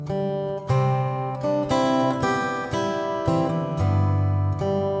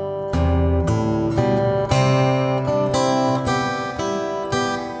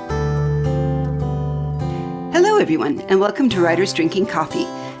everyone, and welcome to Writers Drinking Coffee.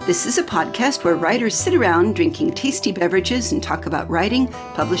 This is a podcast where writers sit around drinking tasty beverages and talk about writing,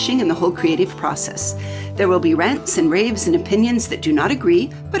 publishing, and the whole creative process. There will be rants and raves and opinions that do not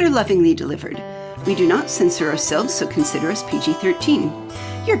agree, but are lovingly delivered. We do not censor ourselves, so consider us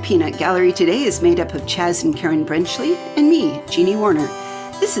PG-13. Your peanut gallery today is made up of Chaz and Karen Brenchley, and me, Jeannie Warner.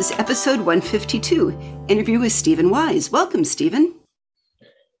 This is episode 152, interview with Stephen Wise. Welcome, Stephen.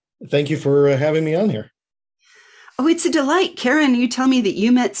 Thank you for having me on here. Oh, it's a delight. Karen, you tell me that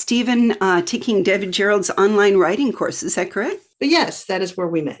you met Stephen taking David Gerald's online writing course. Is that correct? Yes, that is where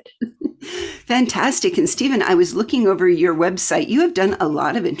we met. Fantastic. And Stephen, I was looking over your website. You have done a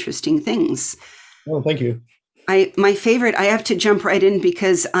lot of interesting things. Oh, thank you. My favorite, I have to jump right in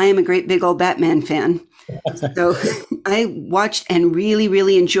because I am a great big old Batman fan. So I watched and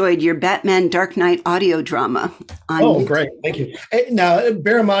really enjoyed your Batman Dark Knight audio drama. Oh, great. Thank you. Now,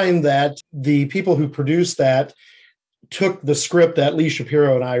 bear in mind that the people who produced that took the script that Lee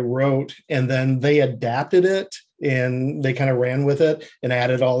Shapiro and I wrote, and then they adapted it and they kind of ran with it and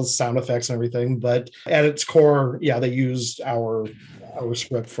added all the sound effects and everything. But at its core, yeah, they used our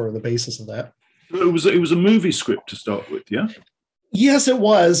script for the basis of that. It was a movie script to start with, yeah? Yes, it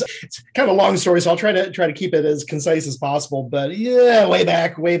was. It's kind of a long story, so I'll try to keep it as concise as possible. But yeah, way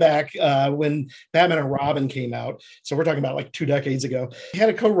back when Batman and Robin came out. So we're talking about like 2 decades ago. I had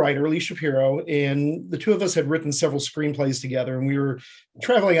a co-writer, Lee Shapiro, and the two of us had written several screenplays together, and we were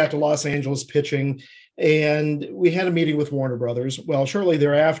traveling out to Los Angeles pitching. And we had a meeting with Warner Brothers. Well, shortly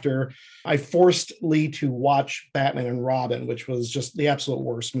thereafter, I forced Lee to watch Batman and Robin, which was just the absolute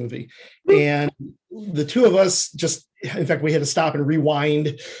worst movie. And the two of us in fact, we had to stop and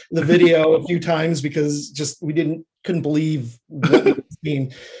rewind the video a few times because we couldn't believe what we were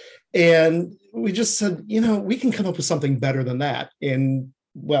seeing. And we just said, we can come up with something better than that. And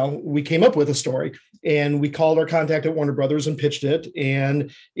well, we came up with a story, and we called our contact at Warner Brothers and pitched it,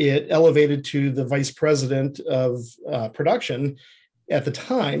 and it elevated to the vice president of production at the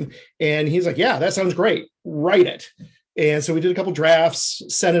time. And he's like, yeah, that sounds great. Write it. And so we did a couple drafts,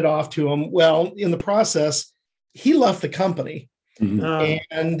 sent it off to him. Well, in the process, he left the company. Mm-hmm.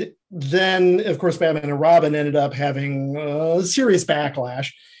 And then, of course, Batman and Robin ended up having a serious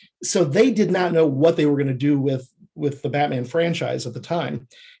backlash. So they did not know what they were going to do with the Batman franchise at the time.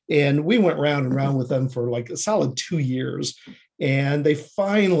 And we went round and round with them for like a solid 2 years. And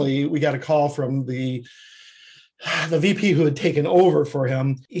we got a call from the VP who had taken over for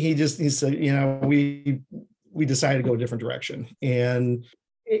him. He said, we decided to go a different direction. And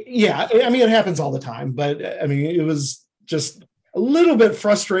yeah, I mean, it happens all the time, but I mean, it was just a little bit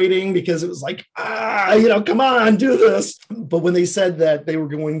frustrating because it was like, come on, do this. But when they said that they were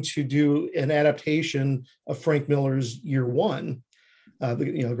going to do an adaptation of Frank Miller's Year One,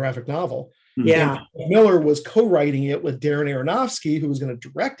 the graphic novel, yeah, Miller was co-writing it with Darren Aronofsky, who was going to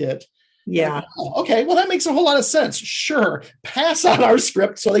direct it. Yeah. Like, okay, well, that makes a whole lot of sense. Sure, pass on our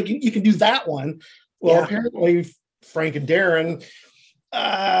script so you can do that one. Well, apparently Frank and Darren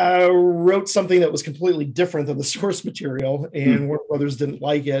wrote something that was completely different than the source material, and Warner Brothers didn't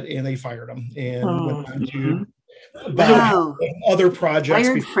like it, and they fired him and went on to other projects.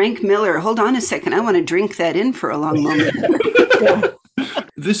 Fired Frank Miller. Hold on a second. I want to drink that in for a long moment.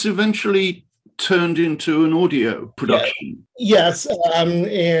 This eventually turned into an audio production. Yes,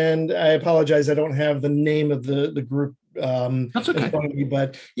 and I apologize. I don't have the name of the group. That's okay. In front of me,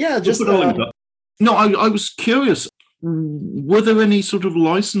 but yeah, just no. I was curious. Were there any sort of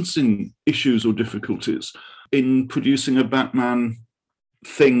licensing issues or difficulties in producing a Batman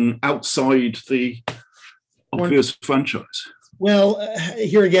thing outside the obvious franchise? Well,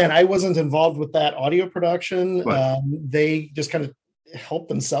 here again, I wasn't involved with that audio production. Right. They just kind of helped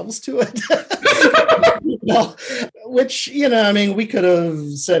themselves to it. Well, which, we could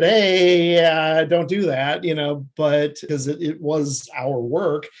have said, hey, don't do that, but because it was our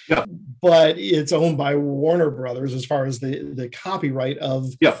work, but it's owned by Warner Brothers as far as the copyright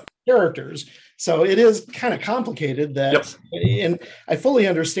of characters. So it is kind of complicated and I fully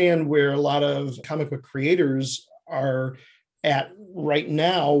understand where a lot of comic book creators are at right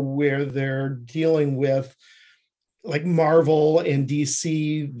now, where they're dealing with like Marvel and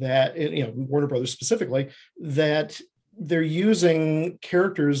DC, that, Warner Brothers specifically, that they're using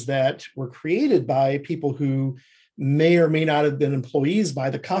characters that were created by people who may or may not have been employees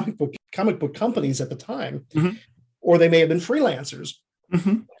by the comic book companies at the time, or they may have been freelancers.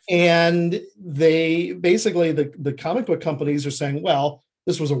 And they basically, the comic book companies are saying, well,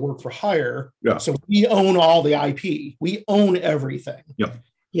 this was a work for hire. So we own all the IP. We own everything.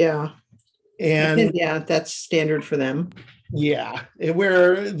 Yeah. And that's standard for them. Yeah,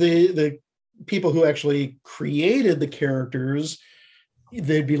 where the people who actually created the characters,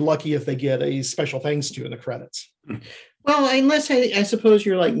 they'd be lucky if they get a special thanks to in the credits. Well, unless I suppose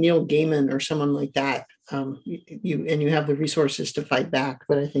you're like Neil Gaiman or someone like that, you have the resources to fight back.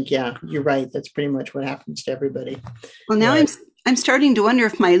 But I think, yeah, you're right. That's pretty much what happens to everybody. Well, now Right. I'm starting to wonder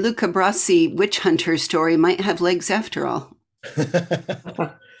if my Luca Brasi witch hunter story might have legs after all.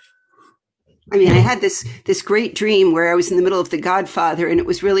 I mean, I had this great dream where I was in the middle of The Godfather, and it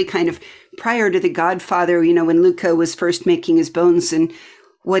was really kind of prior to The Godfather, when Luca was first making his bones, and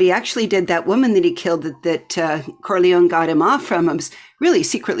what he actually did, that woman that he killed, that Corleone got him off from, was really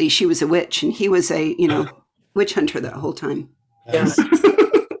secretly she was a witch, and he was a witch hunter that whole time. Yeah.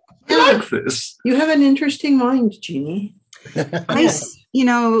 I like this. You have an interesting mind, Jeannie.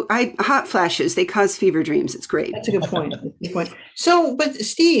 Hot flashes, they cause fever dreams. It's great. That's a good point. So, but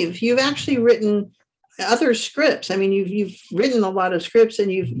Steve, you've actually written other scripts. I mean, you've written a lot of scripts,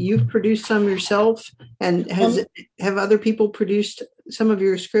 and you've produced some yourself. And have other people produced some of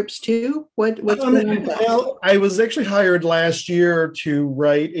your scripts too? What's going on with that? Well, I was actually hired last year to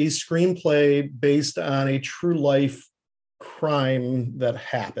write a screenplay based on a true life crime that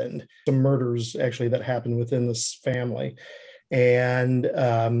happened. Some murders actually that happened within this family. And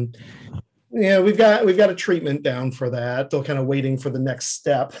we've got a treatment down for that. Still kind of waiting for the next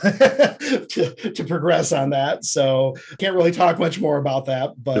step to progress on that. So can't really talk much more about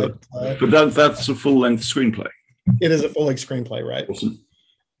that. But that's a full-length screenplay. It is a full-length screenplay, right? Awesome.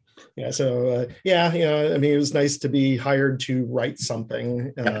 Yeah. So it was nice to be hired to write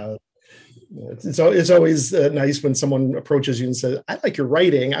something. It's always nice when someone approaches you and says, "I like your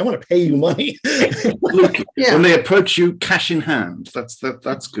writing. I want to pay you money." Look, when they approach you, cash in hand, that's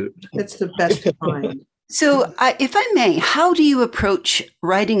good. That's the best kind. So, if I may, how do you approach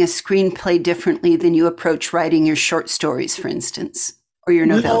writing a screenplay differently than you approach writing your short stories, for instance, or your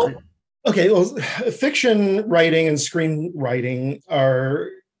novella? Well, fiction writing and screenwriting are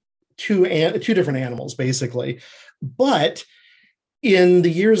two different animals, basically, but in the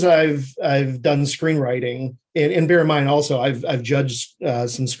years I've done screenwriting, and bear in mind also I've judged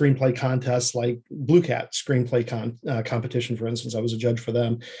some screenplay contests like Blue Cat screenplay competition, for instance. I was a judge for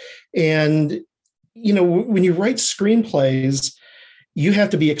them. And when you write screenplays, you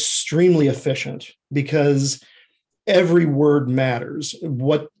have to be extremely efficient because every word matters.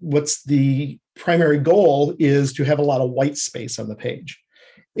 What's the primary goal is to have a lot of white space on the page,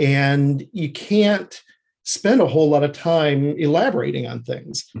 and you can't spend a whole lot of time elaborating on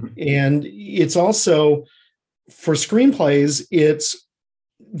things. And it's also, for screenplays, it's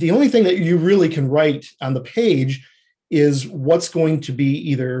the only thing that you really can write on the page is what's going to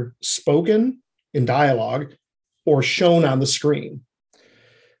be either spoken in dialogue or shown on the screen.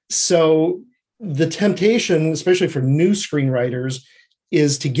 So the temptation, especially for new screenwriters,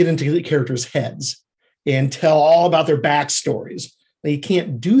 is to get into the characters' heads and tell all about their backstories. Now, you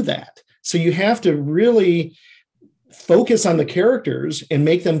can't do that. So you have to really focus on the characters and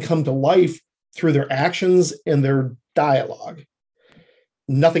make them come to life through their actions and their dialogue.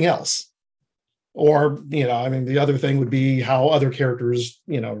 Nothing else. Or, the other thing would be how other characters,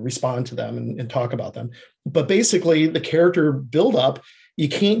 respond to them and talk about them. But basically, the character buildup, you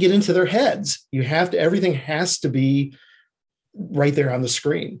can't get into their heads. Everything has to be right there on the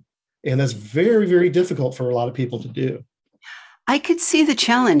screen. And that's very, very difficult for a lot of people to do. I could see the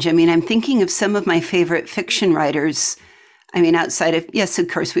challenge. I mean, I'm thinking of some of my favorite fiction writers. I mean, outside of, yes, of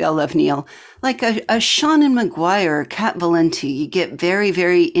course, we all love Neil. Like a Seanan McGuire, Cat Valenti, you get very,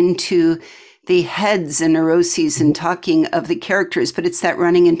 very into the heads and neuroses and talking of the characters, but it's that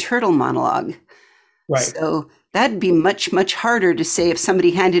running and turtle monologue. Right. So that'd be much, much harder to say if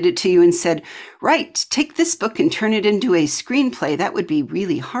somebody handed it to you and said, right, take this book and turn it into a screenplay. That would be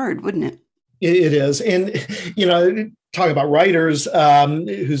really hard, wouldn't it? It is. And, talk about writers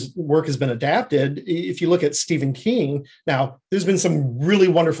whose work has been adapted. If you look at Stephen King, now there's been some really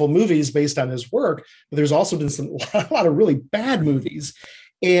wonderful movies based on his work, but there's also been a lot of really bad movies.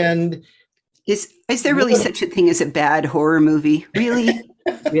 And is there really such a thing as a bad horror movie? Really?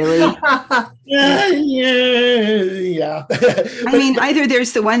 Really? Yeah. I mean, either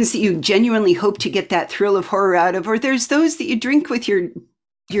there's the ones that you genuinely hope to get that thrill of horror out of, or there's those that you drink with your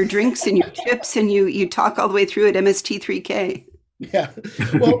drinks and your chips and you talk all the way through at MST3K. Yeah.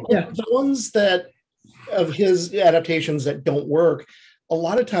 Well, the ones that of his adaptations that don't work, a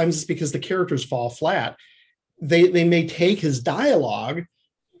lot of times it's because the characters fall flat. They may take his dialogue,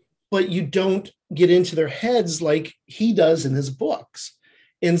 but you don't get into their heads like he does in his books.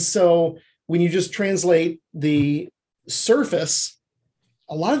 And so when you just translate the surface,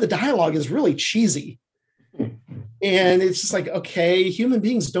 a lot of the dialogue is really cheesy. And it's just like, okay, human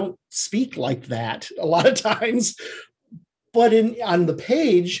beings don't speak like that a lot of times. But on the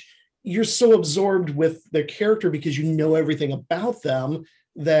page, you're so absorbed with their character because you know everything about them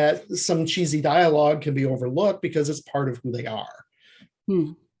that some cheesy dialogue can be overlooked because it's part of who they are.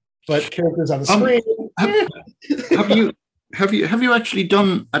 But characters on the screen. Have you actually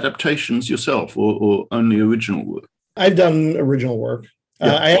done adaptations yourself, or only original work? I've done original work.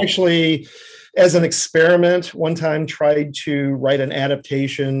 Yeah. I actually, as an experiment, one time tried to write an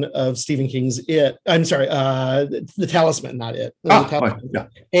adaptation of Stephen King's The Talisman, not It. Yeah.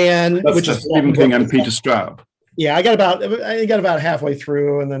 And that's which is Stephen King and Peter Straub. Yeah, I got about halfway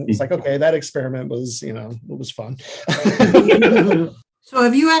through, and then it's like, okay, that experiment was, it was fun. So,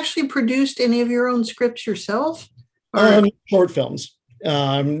 have you actually produced any of your own scripts yourself? Short films.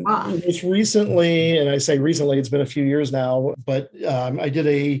 Most recently, and I say recently, it's been a few years now, but I did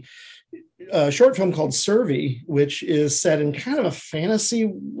a short film called Survey, which is set in kind of a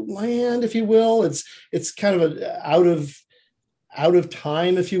fantasy land, if you will. It's kind of out of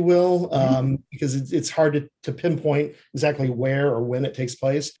time, if you will, because it's hard to pinpoint exactly where or when it takes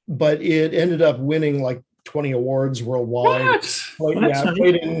place. But it ended up winning like 20 awards worldwide.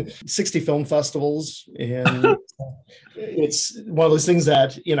 Played in 60 film festivals, and it's one of those things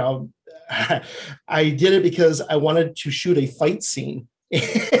that I did it because I wanted to shoot a fight scene.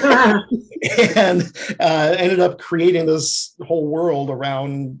 And ended up creating this whole world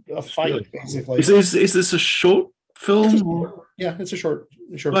around a fight, basically. Is this a short film? Yeah, it's a short.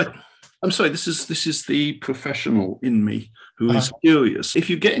 Right. I'm sorry, this is the professional in me who is curious. If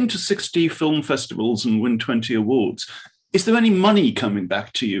you get into 60 film festivals and win 20 awards, is there any money coming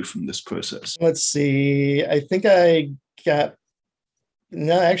back to you from this process? Let's see. I think I got...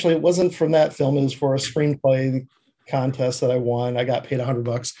 No, actually, it wasn't from that film. It was for a screenplay contest that I won. I got paid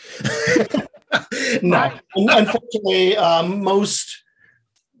 $100. No, unfortunately, most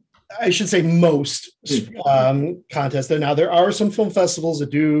contests. Now, there are some film festivals that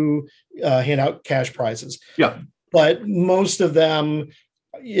do hand out cash prizes. Yeah. But most of them,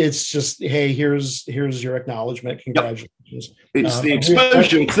 it's just, hey, here's your acknowledgement. Congratulations. Yep. It's the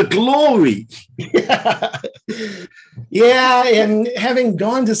exposure, it's the glory. Yeah, and having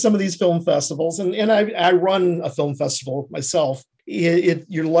gone to some of these film festivals, and I run a film festival myself,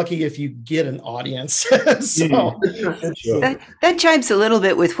 you're lucky if you get an audience. That jives a little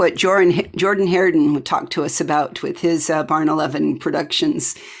bit with what Jordan Harridan would talk to us about with his Barn 11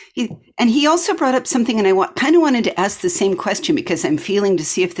 productions. He also brought up something, and I kind of wanted to ask the same question because I'm feeling to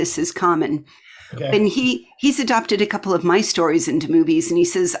see if this is common. Okay. And he's adopted a couple of my stories into movies, and he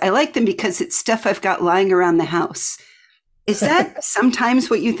says, I like them because it's stuff I've got lying around the house. Is that sometimes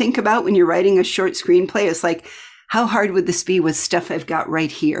what you think about when you're writing a short screenplay? It's like, how hard would this be with stuff I've got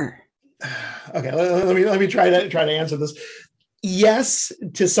right here? Okay, let me try to answer this. Yes,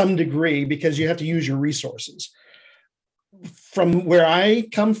 to some degree, because you have to use your resources. From where I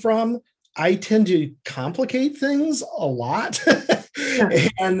come from, I tend to complicate things a lot.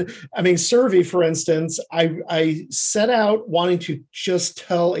 And I mean, Survey, for instance, I set out wanting to just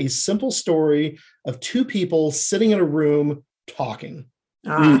tell a simple story of two people sitting in a room talking.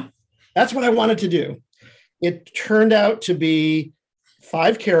 That's what I wanted to do. It turned out to be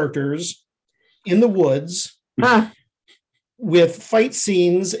 5 characters in the woods with fight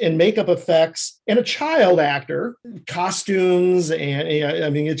scenes and makeup effects and a child actor, costumes, and I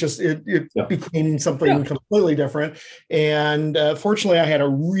mean, it became something completely different. And fortunately, I had a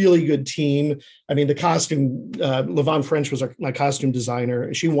really good team. I mean, the costume, LaVon French was my costume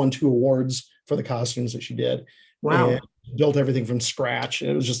designer. She won 2 awards for the costumes that she did. Wow. And built everything from scratch.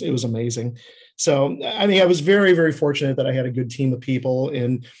 It was amazing. So, I mean, I was very, very fortunate that I had a good team of people.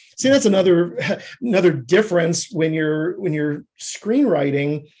 And see, that's another difference when you're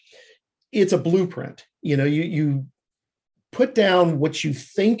screenwriting. It's a blueprint. You put down what you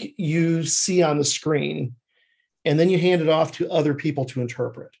think you see on the screen, and then you hand it off to other people to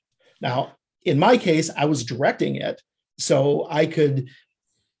interpret. Now, in my case, I was directing it, so I could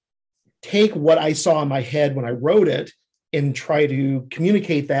take what I saw in my head when I wrote it and try to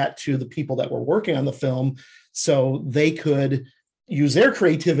communicate that to the people that were working on the film so they could use their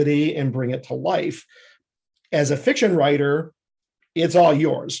creativity and bring it to life. As a fiction writer, it's all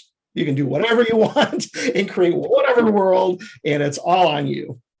yours. You can do whatever you want and create whatever world, and it's all on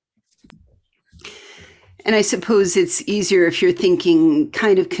you. And I suppose it's easier if you're thinking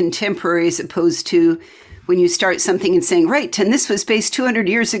kind of contemporary as opposed to when you start something and saying, right, and this was based 200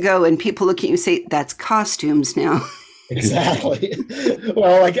 years ago, and people look at you and say, that's costumes now. Exactly.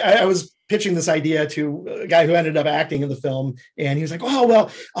 Well, like I was pitching this idea to a guy who ended up acting in the film. And he was like, oh,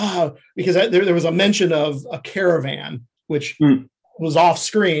 well, because there was a mention of a caravan, which was off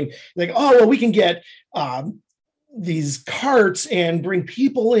screen. Like, oh, well, we can get these carts and bring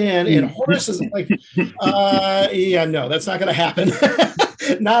people in and horses. I'm like, yeah, no, that's not going to happen.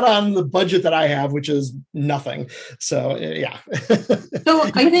 Not on the budget that I have, which is nothing. So, yeah. So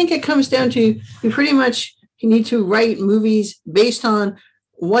I think it comes down to you pretty much need to write movies based on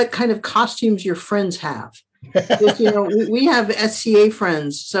what kind of costumes your friends have. If, we have SCA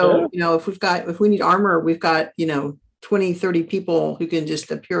friends. So, if we need armor, we've got, 20, 30 people who can just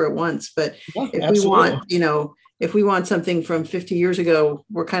appear at once. But if absolutely. We want, if we want something from 50 years ago,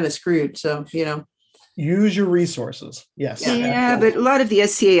 we're kind of screwed. So, use your resources. Yes. Yeah, but a lot of the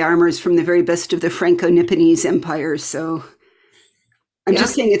SCA armor is from the very best of the Franco-Nipponese Empire. So I'm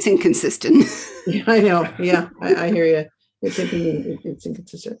just saying it's inconsistent. Yeah, I know. Yeah, I hear you. It's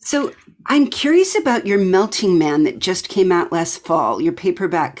inconsistent. So I'm curious about your Melting Man that just came out last fall, your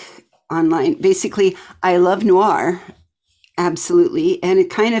paperback online. Basically, I love noir. Absolutely. And it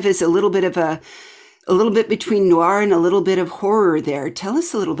kind of is a little bit between noir and a little bit of horror there. Tell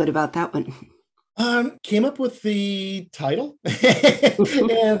us a little bit about that one. Came up with the title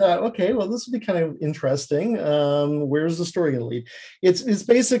and okay, well, this would be kind of interesting. Where's the story going to lead? It's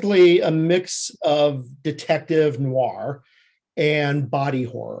basically a mix of detective noir and body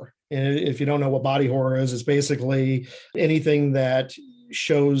horror. And if you don't know what body horror is, it's basically anything that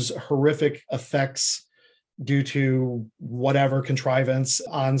shows horrific effects due to whatever contrivance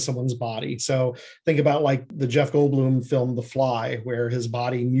on someone's body. So think about like the Jeff Goldblum film, The Fly, where his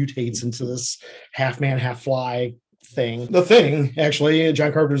body mutates into this half man, half fly thing. The Thing, actually,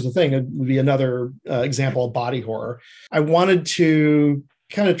 John Carpenter's The Thing, it would be another example of body horror. I wanted to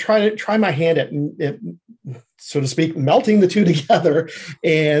kind of try my hand at, so to speak, melting the two together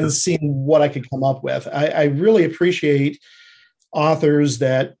and seeing what I could come up with. I really appreciate authors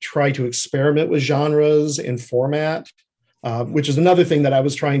that try to experiment with genres and format, which is another thing that I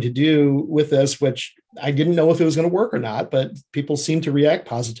was trying to do with this, which I didn't know if it was going to work or not, but people seem to react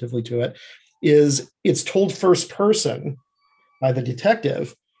positively to it, is it's told first person by the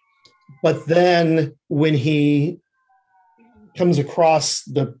detective. But then when he comes across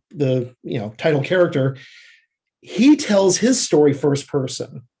the title character, he tells his story first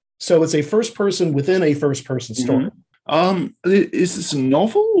person. So it's a first person within a first person story. Mm-hmm. Is this a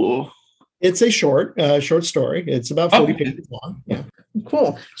novel or? It's a short story. It's about 40 pages long. Yeah.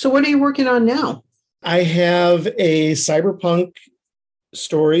 Cool. So what are you working on now? I have a cyberpunk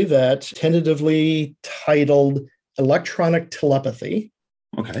story that tentatively titled Electronic Telepathy.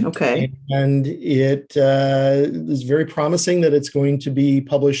 Okay. And it is very promising that it's going to be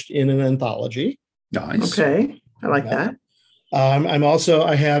published in an anthology. Nice. Okay. I like that.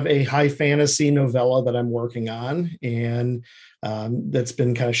 I have a high fantasy novella that I'm working on, and that's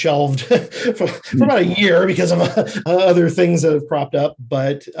been kind of shelved for about a year because of other things that have cropped up.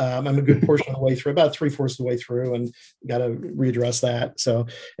 But I'm a good portion of the way through, about 3/4 of the way through, and got to readdress that. So,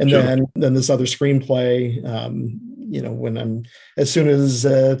 and sure. then this other screenplay, when as soon as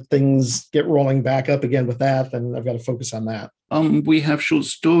things get rolling back up again with that, then I've got to focus on that. We have short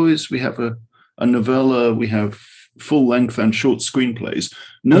stories, we have a novella, we have full length and short screenplays.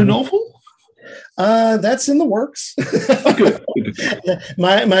 No novel? That's in the works. Good.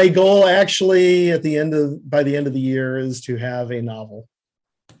 My goal actually by the end of the year is to have a novel.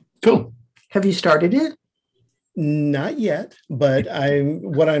 Cool. Have you started it? Not yet, but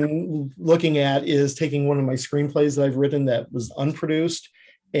what I'm looking at is taking one of my screenplays that I've written that was unproduced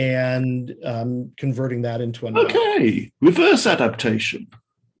and converting that into a novel. Okay, reverse adaptation.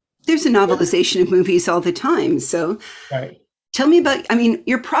 There's a novelization of movies all the time. So right. Tell me about,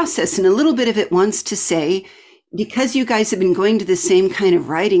 your process, and a little bit of it wants to say, because you guys have been going to the same kind of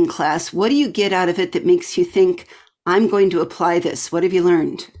writing class, what do you get out of it that makes you think, I'm going to apply this? What have you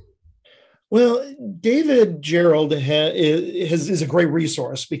learned? Well, David Gerald is a great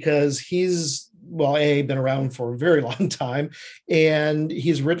resource because he's been around for a very long time, and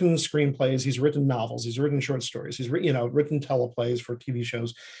he's written screenplays, he's written novels, he's written short stories, he's written teleplays for TV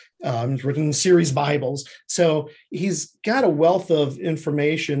shows, he's written series Bibles. So he's got a wealth of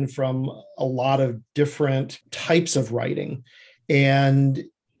information from a lot of different types of writing.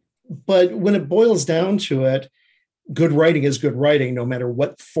 But when it boils down to it, good writing is good writing, no matter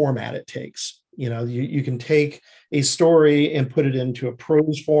what format it takes. You can take a story and put it into a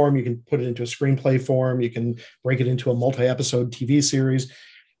prose form. You can put it into a screenplay form. You can break it into a multi-episode TV series.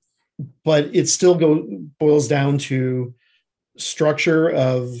 But it still boils down to structure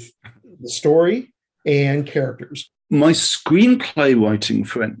of the story and characters. My screenplay writing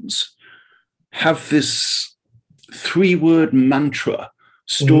friends have this 3-word mantra: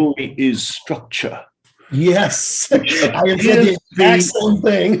 story is structure. Yes, I have said the exact same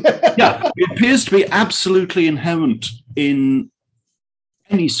thing. Yeah, it appears to be absolutely inherent in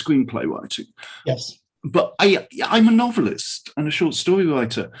any screenplay writing. Yes. But I'm a novelist and a short story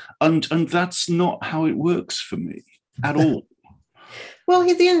writer, and that's not how it works for me at all. Well,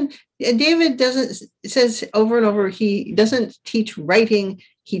 at the end, David says over and over, he doesn't teach writing.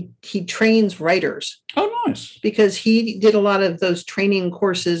 He trains writers. Oh, nice. Because he did a lot of those training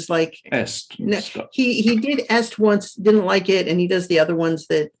courses, like Est. He did Est once, didn't like it, and he does the other ones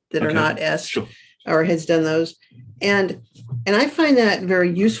that are not Est, sure, or has done those. And I find that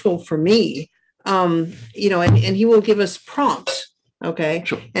very useful for me. And he will give us prompts. Okay.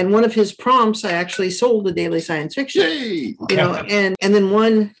 Sure. And one of his prompts, I actually sold the daily science fiction. Yay! And then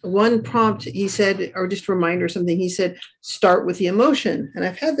one prompt he said, or just a reminder or something, he said, start with the emotion. And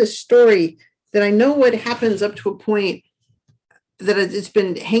I've had this story that I know what happens up to a point that it's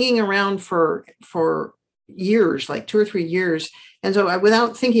been hanging around for years, like 2 or 3 years. And so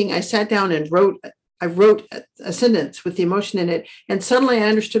without thinking, I sat down and wrote a sentence with the emotion in it. And suddenly I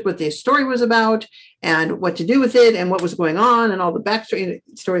understood what the story was about and what to do with it and what was going on, and all the backstory.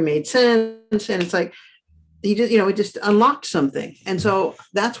 The story made sense. And it's like, it just unlocked something. And so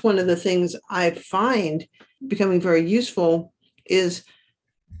that's one of the things I find becoming very useful is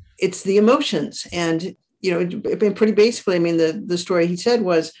it's the emotions. And, pretty basically, I mean, the story he said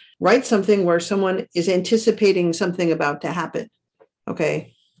was write something where someone is anticipating something about to happen.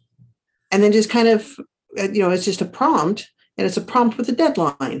 Okay. And then just kind of, it's just a prompt, and it's a prompt with a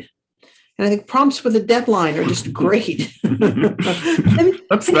deadline. And I think prompts with a deadline are just great. Can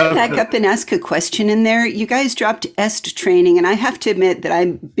I back up and ask a question in there? You guys dropped EST training, and I have to admit that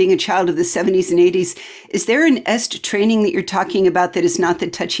I'm being a child of the 70s and 80s. Is there an EST training that you're talking about that is not the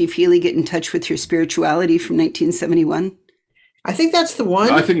touchy-feely get in touch with your spirituality from 1971? I think that's the one.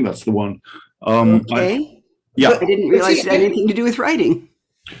 I think that's the one. Okay. I didn't realize it had anything to do with writing.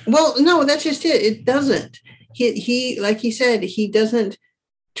 Well, no, that's just it. It doesn't. He like he said, he doesn't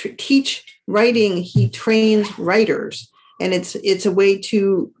teach writing. He trains writers, and it's a way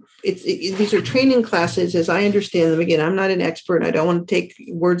to. These are training classes, as I understand them. Again, I'm not an expert. I don't want to take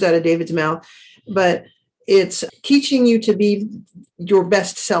words out of David's mouth, but it's teaching you to be your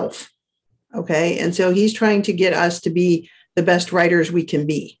best self. Okay, and so he's trying to get us to be the best writers we can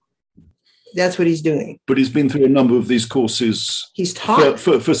be. That's what he's doing. But he's been through a number of these courses. He's taught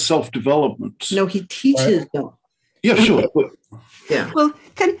for self-development. No, he teaches them. Yeah, sure. Yeah. Well,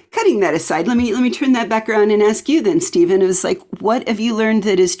 cutting that aside, let me turn that back around and ask you then, Stephen. It was like, what have you learned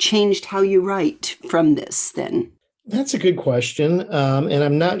that has changed how you write from this then? That's a good question. And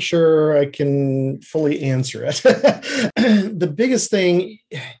I'm not sure I can fully answer it. The biggest thing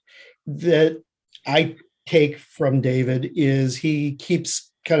that I take from David is he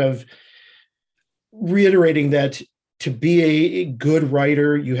keeps kind of reiterating that to be a good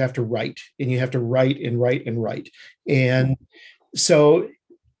writer, you have to write, and you have to write and write and write. And so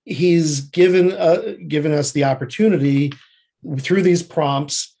he's given us the opportunity through these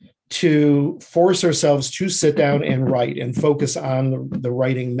prompts to force ourselves to sit down and write and focus on the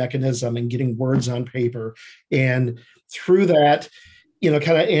writing mechanism and getting words on paper. And through that, kind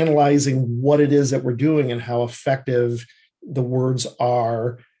of analyzing what it is that we're doing and how effective the words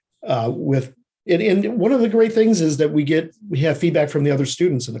are with. And one of the great things is that we have feedback from the other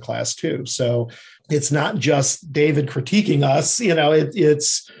students in the class too. So it's not just David critiquing us,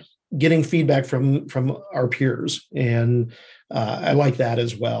 it's getting feedback from our peers. And I like that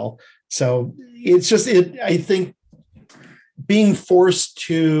as well. So it's just, I think being forced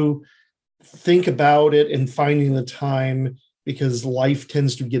to think about it and finding the time, because life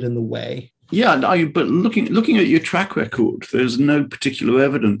tends to get in the way. Yeah, but looking at your track record, there's no particular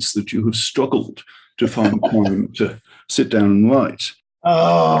evidence that you have struggled to find time to sit down and write.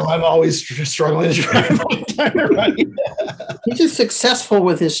 Oh, I'm always struggling to find time to write. He's just successful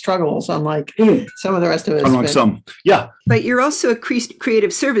with his struggles, unlike some of the rest of us. Unlike some, yeah. But you're also a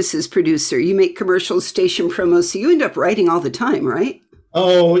creative services producer. You make commercials, station promos, so you end up writing all the time, right?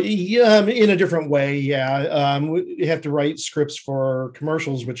 Oh, yeah, in a different way, yeah. We have to write scripts for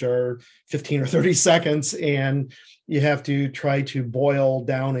commercials, which are 15 or 30 seconds, and you have to try to boil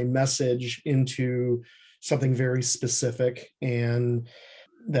down a message into something very specific, and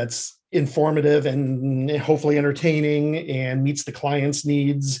that's informative and hopefully entertaining and meets the client's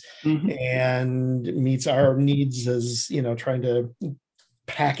needs and meets our needs as, trying to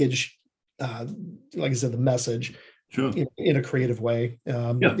package, like I said, the message. Sure. In a creative way.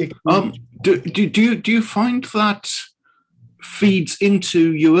 Do you find that feeds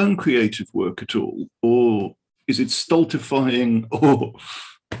into your own creative work at all, or is it stultifying? Or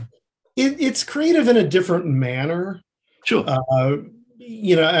it's creative in a different manner. Sure. I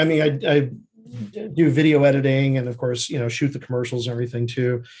mean, I do video editing, and of course, shoot the commercials and everything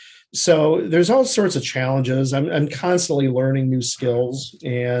too. So there's all sorts of challenges. I'm constantly learning new skills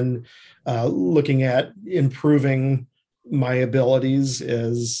and looking at improving my abilities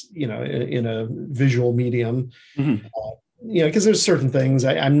as in a visual medium. Mm-hmm. Because there's certain things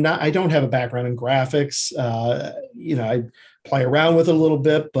I don't have a background in graphics. I play around with it a little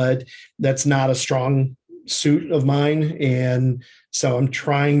bit, but that's not a strong suit of mine, and so I'm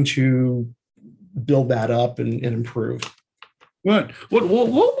trying to build that up and improve. Right. What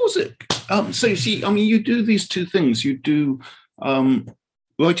was it? So you see, I mean, you do these two things. You do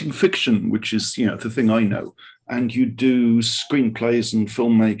writing fiction, which is the thing I know, and you do screenplays and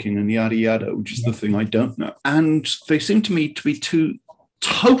filmmaking and yada yada, which is the thing I don't know. And they seem to me to be two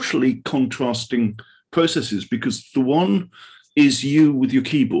totally contrasting processes, because the one is you with your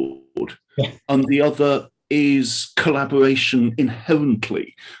keyboard, and the other is collaboration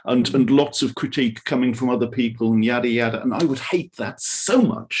inherently, and lots of critique coming from other people and yada yada. And I would hate that so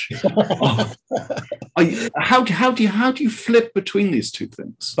much. How do you flip between these two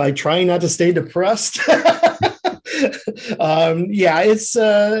things? By trying not to stay depressed. It's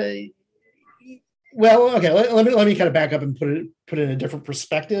well, okay. Let me kind of back up and put it in a different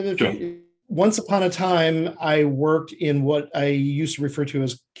perspective. Sure. Once upon a time, I worked in what I used to refer to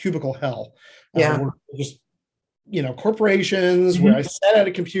as cubicle hell. Just corporations where I sat at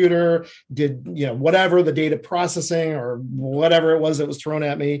a computer, did whatever the data processing or whatever it was that was thrown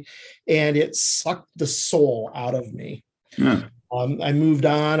at me, and it sucked the soul out of me. Yeah. I moved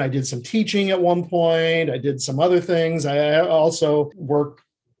on. I did some teaching at one point. I did some other things. I also work.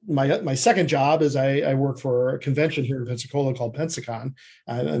 My second job is I work for a convention here in Pensacola called Pensacon.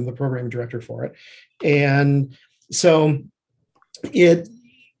 I'm the program director for it. And so it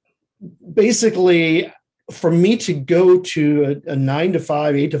basically, for me to go to a 9 to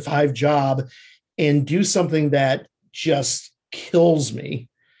 5, 8 to 5 job and do something that just kills me,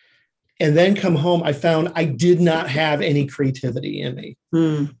 and then come home, I found I did not have any creativity in me.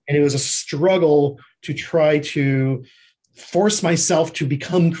 And it was a struggle to try to force myself to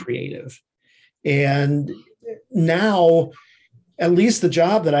become creative. And now, at least the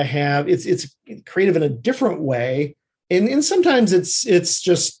job that I have, it's creative in a different way. And sometimes it's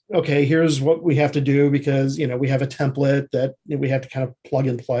just, okay, here's what we have to do because, we have a template that we have to kind of plug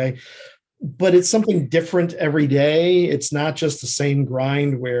and play. But it's something different every day. It's not just the same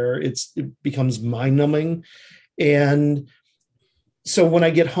grind where it becomes mind-numbing. And so when I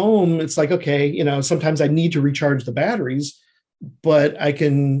get home, it's like, okay, sometimes I need to recharge the batteries, but I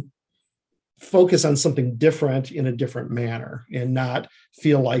can focus on something different in a different manner and not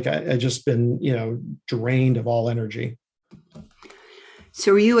feel like I just been, drained of all energy.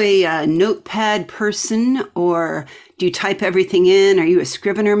 So are you a notepad person, or do you type everything in? Are you a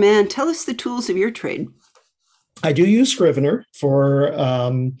Scrivener man? Tell us the tools of your trade. I do use Scrivener for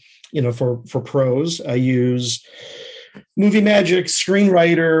prose. I use Movie Magic,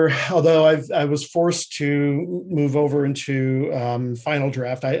 Screenwriter, although I was forced to move over into Final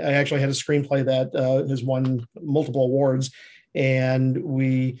Draft. I actually had a screenplay that has won multiple awards, and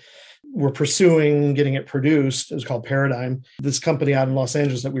we were pursuing getting it produced. It was called Paradigm. This company out in Los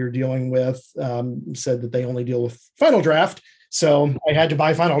Angeles that we were dealing with said that they only deal with Final Draft. So I had to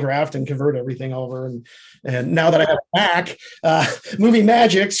buy Final Draft and convert everything over. And now that I have a Mac, Movie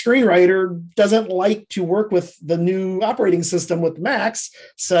Magic Screenwriter doesn't like to work with the new operating system with Macs.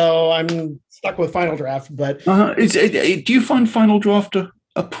 So I'm stuck with Final Draft. But do you find Final Draft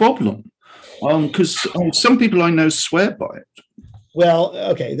a problem? Because some people I know swear by it. Well,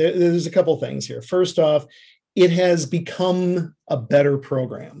 okay, there's a couple things here. First off, it has become a better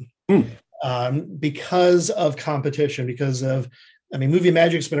program. Because of competition, Movie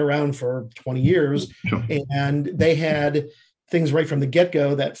Magic's been around for 20 years, sure. And they had things right from the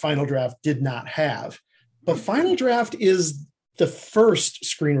get-go that Final Draft did not have. But Final Draft is the first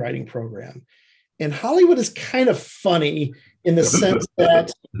screenwriting program. And Hollywood is kind of funny in the sense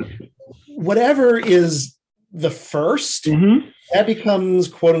that whatever is the first, that becomes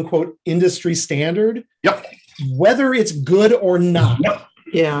quote unquote industry standard. Yep. Whether it's good or not. Yep.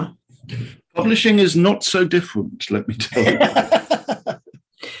 Yeah. Publishing is not so different, let me tell you.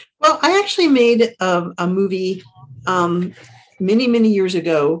 Well, I actually made a movie many, many years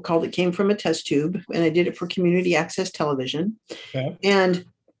ago called It Came from a Test Tube, and I did it for Community Access Television. Okay. And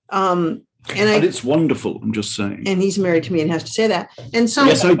it's wonderful, I'm just saying. And he's married to me and has to say that. And so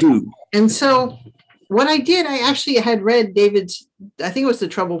yes, I do. And so what I did, I actually had read David's, I think it was The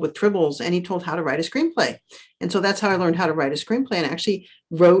Trouble with Tribbles, and he told how to write a screenplay. And so that's how I learned how to write a screenplay, and actually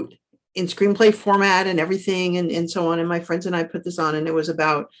wrote in screenplay format and everything and so on. And my friends and I put this on, and it was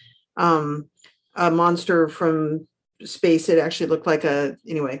about a monster from space. It actually looked like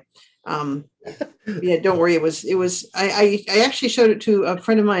anyway. Yeah, don't worry. It was, I actually showed it to a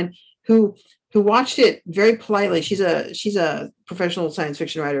friend of mine who watched it very politely. She's a professional science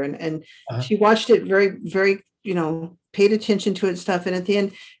fiction writer, and she watched it very, very, paid attention to it and stuff. And at the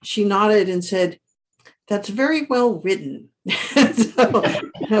end, she nodded and said, "That's very well written." So,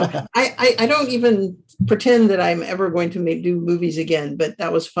 I don't even pretend that I'm ever going to do movies again, but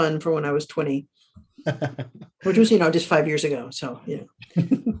that was fun for when I was 20, which was, just 5 years ago. So,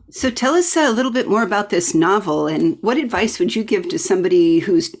 So tell us a little bit more about this novel, and what advice would you give to somebody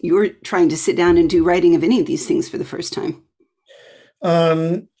you're trying to sit down and do writing of any of these things for the first time?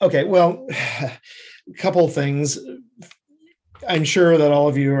 Okay, well, a couple of things. I'm sure that all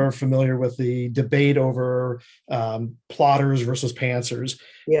of you are familiar with the debate over plotters versus pantsers.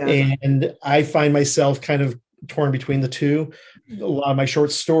 yeah. And I find myself kind of torn between the two. A lot of my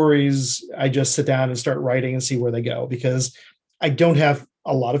short stories, I just sit down and start writing and see where they go, because I don't have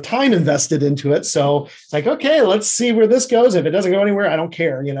a lot of time invested into it. So it's like, okay, let's see where this goes. If it doesn't go anywhere, I don't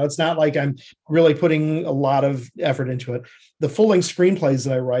care. It's not like I'm really putting a lot of effort into it. The full-length screenplays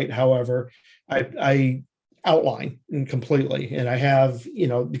that I write, however, I outline completely. And I have,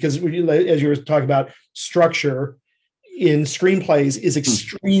 because as you were talking about, structure in screenplays is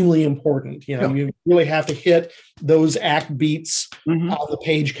extremely important. You really have to hit those act beats on the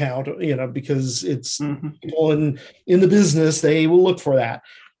page count, because it's people in the business, they will look for that.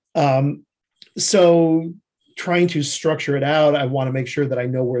 So trying to structure it out, I want to make sure that I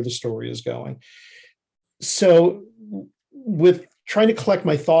know where the story is going. So with trying to collect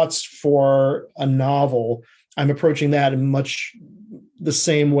my thoughts for a novel, I'm approaching that in much the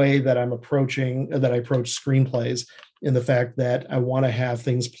same way that I approach screenplays, in the fact that I want to have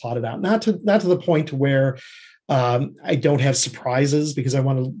things plotted out, not to the point to where I don't have surprises, because I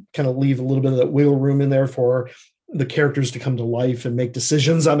want to kind of leave a little bit of that wiggle room in there for the characters to come to life and make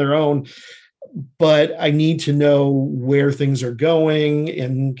decisions on their own. But I need to know where things are going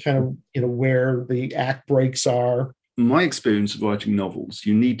and kind of, where the act breaks are. My experience of writing novels,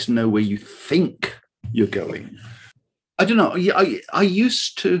 you need to know where you think you're going. I don't know. I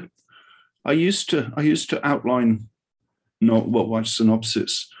used to outline what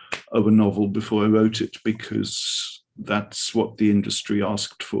synopsis of a novel before I wrote it, because that's what the industry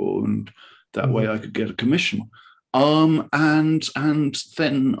asked for, and that way I could get a commission. And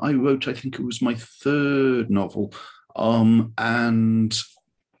then I wrote, I think it was my third novel, and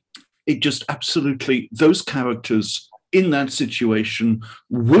it just absolutely, those characters in that situation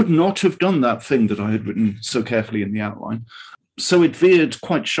would not have done that thing that I had written so carefully in the outline. So it veered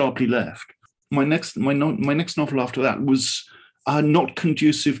quite sharply left. My next novel after that was not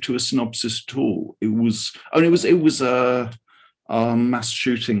conducive to a synopsis at all. It was a mass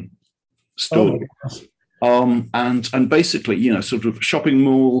shooting story. And basically, sort of shopping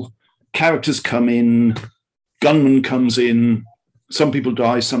mall, characters come in, gunman comes in, some people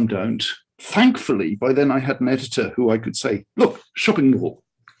die, some don't. Thankfully, by then I had an editor who I could say, look, shopping mall,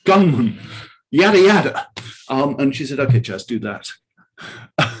 gunman, yada, yada. And she said, okay, just do that.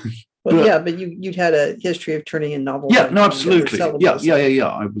 But you'd had a history of turning in novels. Yeah, no, absolutely. Yeah.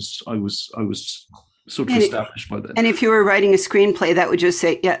 I was sort of established by then. And if you were writing a screenplay, that would just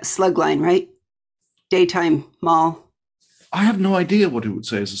say, slugline, right? Daytime mall. I have no idea what it would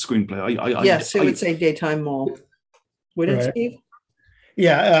say as a screenplay. Yes, it would say daytime mall. Would it, Steve?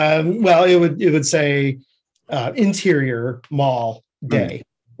 Yeah. Well, it would say interior mall day.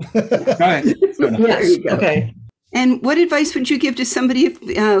 Right. Yes. Okay. And what advice would you give to somebody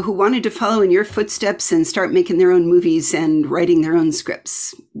who wanted to follow in your footsteps and start making their own movies and writing their own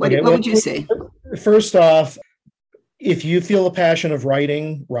scripts? What would you say? First off, if you feel a passion of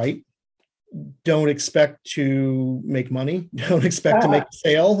writing, write. Don't expect to make money. Don't expect to make a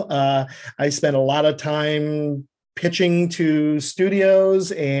sale. I spent a lot of time pitching to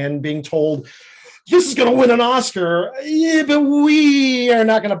studios and being told, this is going to win an Oscar. Yeah, but we are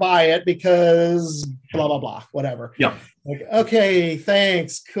not going to buy it because blah, blah, blah, whatever. Yeah. Like, okay,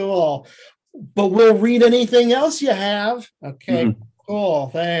 thanks. Cool. But we'll read anything else you have. Okay, cool.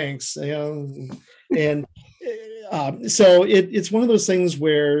 Thanks. And so it's one of those things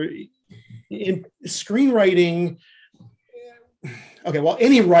where in screenwriting,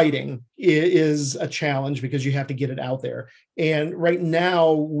 any writing is a challenge because you have to get it out there. And right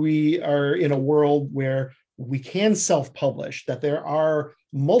now we are in a world where we can self-publish, that there are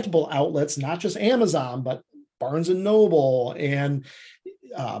multiple outlets, not just Amazon, but Barnes and Noble and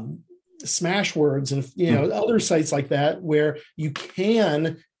Smashwords and other sites like that, where you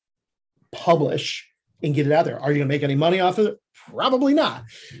can publish and get it out there. Are you going to make any money off of it? Probably not.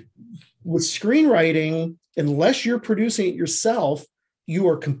 With screenwriting, unless you're producing it yourself, you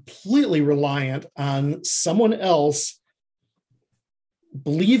are completely reliant on someone else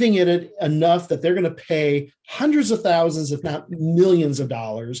believing in it enough that they're going to pay hundreds of thousands, if not millions of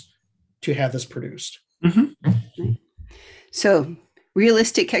dollars to have this produced. Mm-hmm. So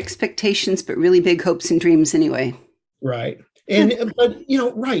realistic expectations, but really big hopes and dreams anyway. Right. But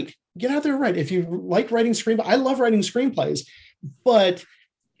right. Get out there, right. If you like writing screenplays, I love writing screenplays, but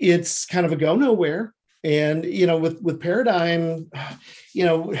it's kind of a go nowhere. And, with Paradigm,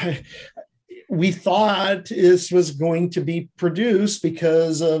 we thought this was going to be produced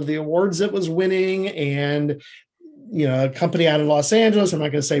because of the awards it was winning, and, a company out of Los Angeles, I'm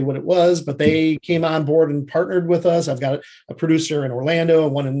not going to say what it was, but they came on board and partnered with us. I've got a producer in Orlando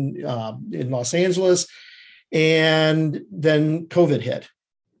and one in Los Angeles. And then COVID hit.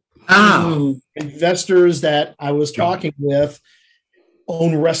 Investors that I was talking with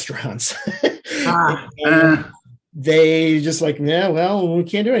own restaurants. They just we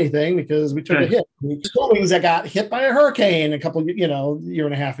can't do anything because we took a hit. Buildings that got hit by a hurricane a couple, year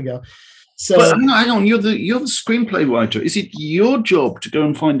and a half ago. So but hang on, you're the screenplay writer. Is it your job to go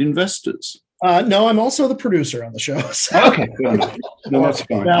and find investors? No, I'm also the producer on the show. So. Okay, no, that's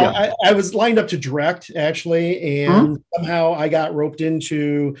fine. Now, I was lined up to direct, actually, and somehow I got roped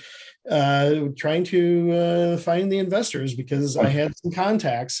into trying to find the investors because I had some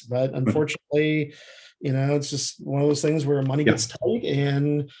contacts. But unfortunately, it's just one of those things where money gets tight,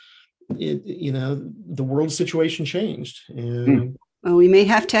 and the world situation changed. And well, we may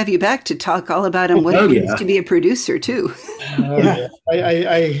have to have you back to talk all about what it means to be a producer too. I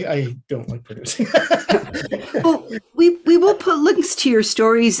don't like producing. Well, we will put links to your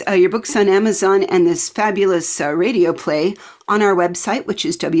stories, your books on Amazon, and this fabulous radio play on our website, which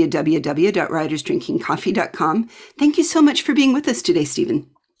is www.writersdrinkingcoffee.com. Thank you so much for being with us today, Stephen.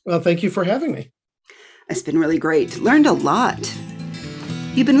 Well, thank you for having me. It's been really great. Learned a lot.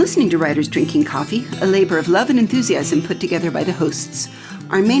 You've been listening to Writers Drinking Coffee, a labor of love and enthusiasm put together by the hosts.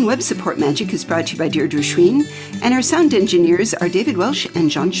 Our main web support magic is brought to you by Deirdre Schween, and our sound engineers are David Welsh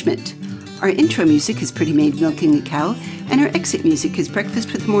and John Schmidt. Our intro music is Pretty Maid Milking the Cow, and our exit music is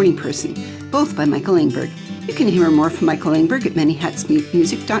Breakfast with the Morning Person, both by Michael Langberg. You can hear more from Michael Langberg at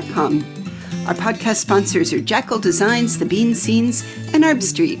manyhatsmusic.com. Our podcast sponsors are Jackal Designs, The Bean Scenes, and Arb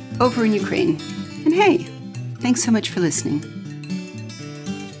Street over in Ukraine. And hey, thanks so much for listening.